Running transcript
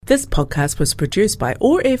This podcast was produced by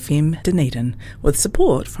OAR FM Dunedin with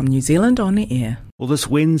support from New Zealand On Air. Well, this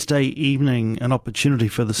Wednesday evening, an opportunity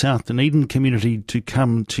for the South Dunedin community to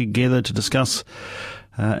come together to discuss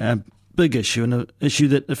a big issue, and an issue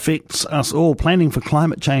that affects us all. Planning for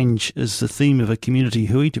climate change is the theme of a community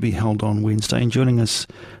hui to be held on Wednesday. And joining us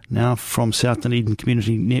now from South Dunedin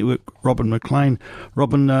Community Network, Robin McLean.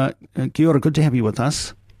 Robin, kia ora, good to have you with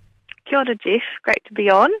us. Kia ora, Jeff. Great to be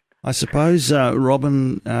on. I suppose,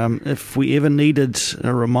 Robin, if we ever needed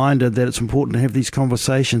a reminder that it's important to have these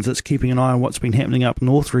conversations, it's keeping an eye on what's been happening up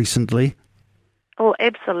north recently. Oh,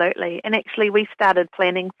 absolutely. And actually, we started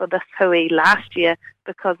planning for this hui last year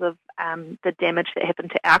because of the damage that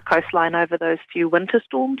happened to our coastline over those few winter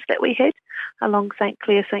storms that we had along St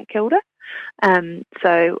Clair, St Kilda.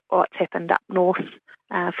 So what's happened up north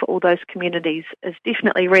for all those communities is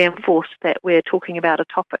definitely reinforced that we're talking about a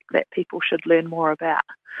topic that people should learn more about.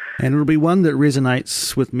 And it'll be one that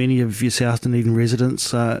resonates with many of your South Dunedin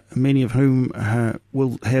residents, many of whom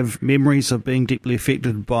will have memories of being deeply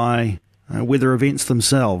affected by weather events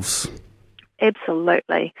themselves.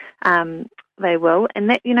 Absolutely. They will. And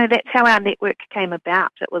that's how our network came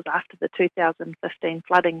about. It was after the 2015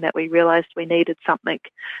 flooding that we realised we needed something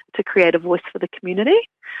to create a voice for the community.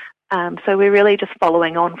 So we're really just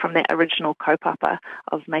following on from that original kaupapa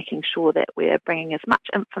of making sure that we're bringing as much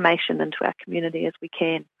information into our community as we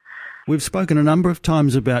can. We've spoken a number of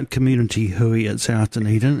times about community hui at South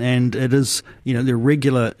Dunedin, and it is, there are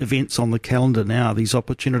regular events on the calendar now, these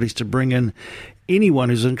opportunities to bring in anyone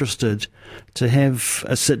who's interested to have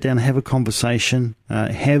a sit down, have a conversation,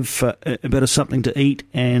 have a bit of something to eat,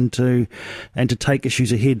 and to take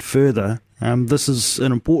issues ahead further. This is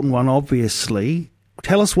an important one, obviously.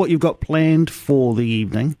 Tell us what you've got planned for the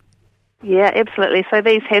evening. Yeah, absolutely. So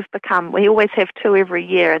these have become, we always have two every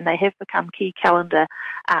year, and they have become key calendar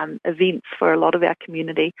events for a lot of our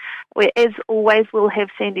community. As always, we'll have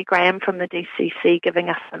Sandy Graham from the DCC giving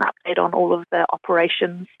us an update on all of the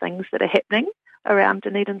operations, things that are happening around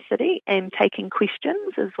Dunedin City, and taking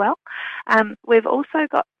questions as well. We've also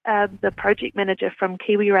got the project manager from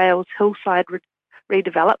KiwiRail's Hillside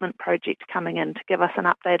Redevelopment Project coming in to give us an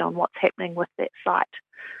update on what's happening with that site.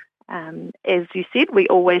 As you said, we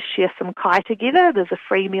always share some kai together. There's a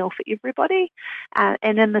free meal for everybody.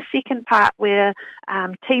 And in the second part, we're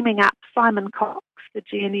teaming up Simon Cox, the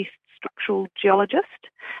GNS structural geologist,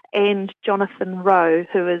 and Jonathan Rowe,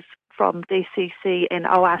 who is from DCC and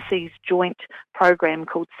ORC's joint program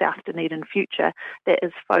called South Dunedin Future that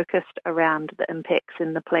is focused around the impacts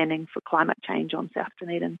and the planning for climate change on South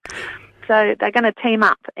Dunedin. So they're going to team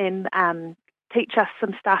up and teach us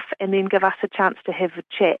some stuff and then give us a chance to have a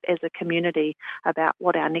chat as a community about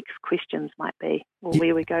what our next questions might be or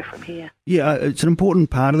where we go from here. Yeah, it's an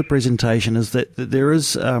important part of the presentation is that there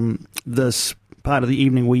is this part of the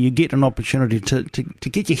evening where you get an opportunity to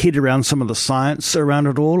get your head around some of the science around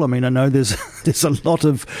it all. I mean, I know there's a lot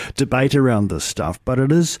of debate around this stuff, but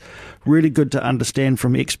it is really good to understand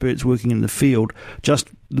from experts working in the field just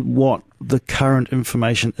what the current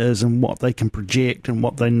information is and what they can project and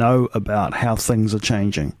what they know about how things are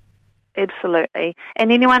changing. Absolutely.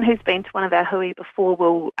 And anyone who's been to one of our hui before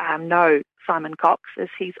will know Simon Cox, as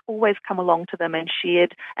he's always come along to them and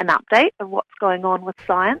shared an update of what's going on with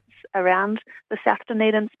science around the South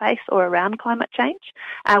Dunedin space or around climate change.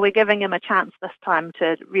 We're giving him a chance this time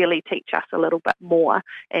to really teach us a little bit more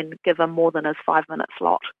and give him more than his 5-minute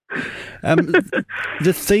slot.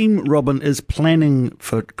 The theme, Robin, is planning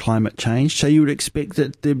for climate change, so you would expect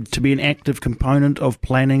that there to be an active component of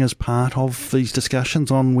planning as part of these discussions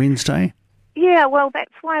on Wednesday? Yeah, well,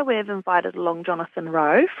 that's why we've invited along Jonathan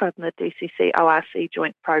Rowe from the DCC ORC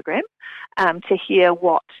joint program to hear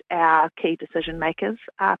what our key decision makers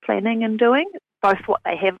are planning and doing, both what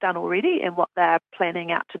they have done already and what they're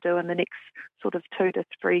planning out to do in the next sort of 2 to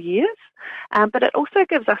 3 years. But it also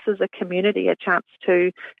gives us as a community a chance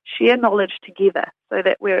to share knowledge together so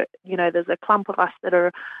that there's a clump of us that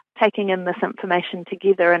are taking in this information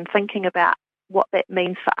together and thinking about what that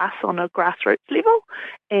means for us on a grassroots level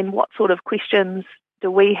and what sort of questions do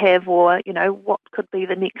we have or, what could be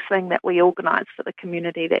the next thing that we organise for the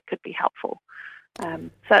community that could be helpful.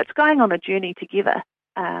 So it's going on a journey together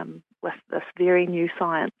with this very new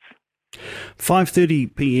science.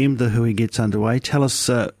 5:30 p.m. the hui gets underway. Tell us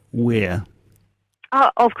where.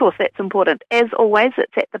 Oh, of course, that's important. As always,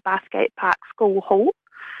 it's at the Bathgate Park School Hall.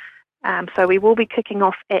 So we will be kicking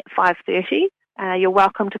off at 5:30. You're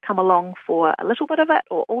welcome to come along for a little bit of it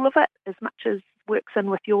or all of it, as much as works in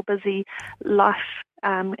with your busy life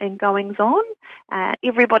and goings on.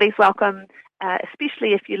 Everybody's welcome,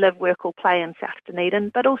 especially if you live, work or play in South Dunedin,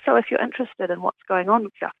 but also if you're interested in what's going on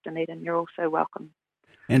with South Dunedin, you're also welcome.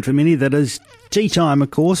 And for many, that is tea time,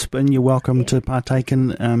 of course, and you're welcome to partake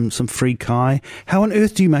in some free kai. How on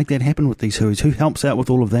earth do you make that happen with these huis? Who helps out with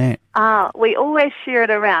all of that? We always share it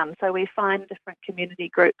around, so we find different community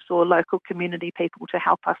groups or local community people to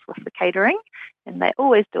help us with the catering, and they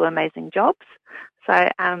always do amazing jobs. So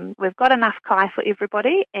we've got enough kai for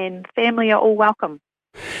everybody, and family are all welcome.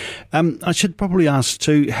 I should probably ask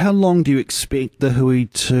too, how long do you expect the hui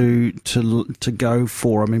to go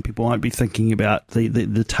for? I mean, people might be thinking about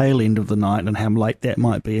the tail end of the night and how late that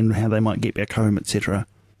might be and how they might get back home, etc.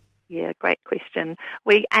 Yeah, great question.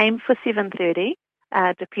 We aim for 7:30,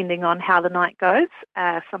 depending on how the night goes.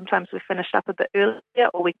 Sometimes we finish up a bit earlier,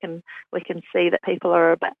 or we can see that people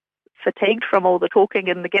are a bit fatigued from all the talking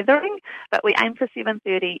and the gathering, but we aim for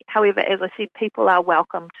 7:30. However, as I said, people are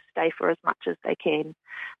welcome to stay for as much as they can.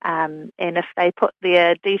 And if they put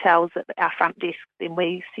their details at our front desk, then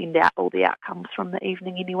we send out all the outcomes from the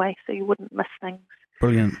evening anyway, so you wouldn't miss things.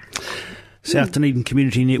 Brilliant. South Dunedin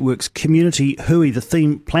Community Network's Community Hui, the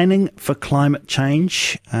theme Planning for Climate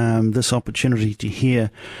Change. This opportunity to hear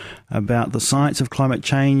about the science of climate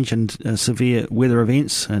change and severe weather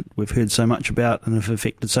events that we've heard so much about and have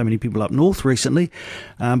affected so many people up north recently,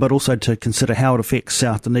 but also to consider how it affects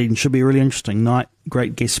South Dunedin. Should be a really interesting night.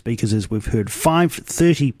 Great guest speakers, as we've heard.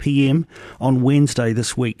 5:30 p.m. on Wednesday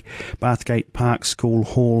this week, Bathgate Park School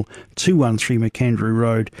Hall, 213 McAndrew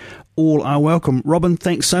Road. All are welcome. Robin,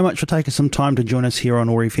 thanks so much for taking some time to join us here on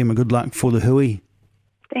OAR FM, and good luck for the hui.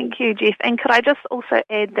 Thank you, Jeff. And could I just also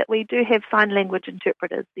add that we do have sign language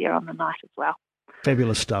interpreters there on the night as well.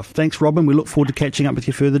 Fabulous stuff. Thanks, Robin. We look forward to catching up with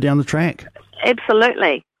you further down the track.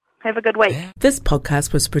 Absolutely. Have a good week. This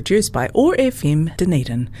podcast was produced by OAR FM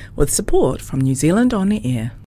Dunedin with support from New Zealand On the Air.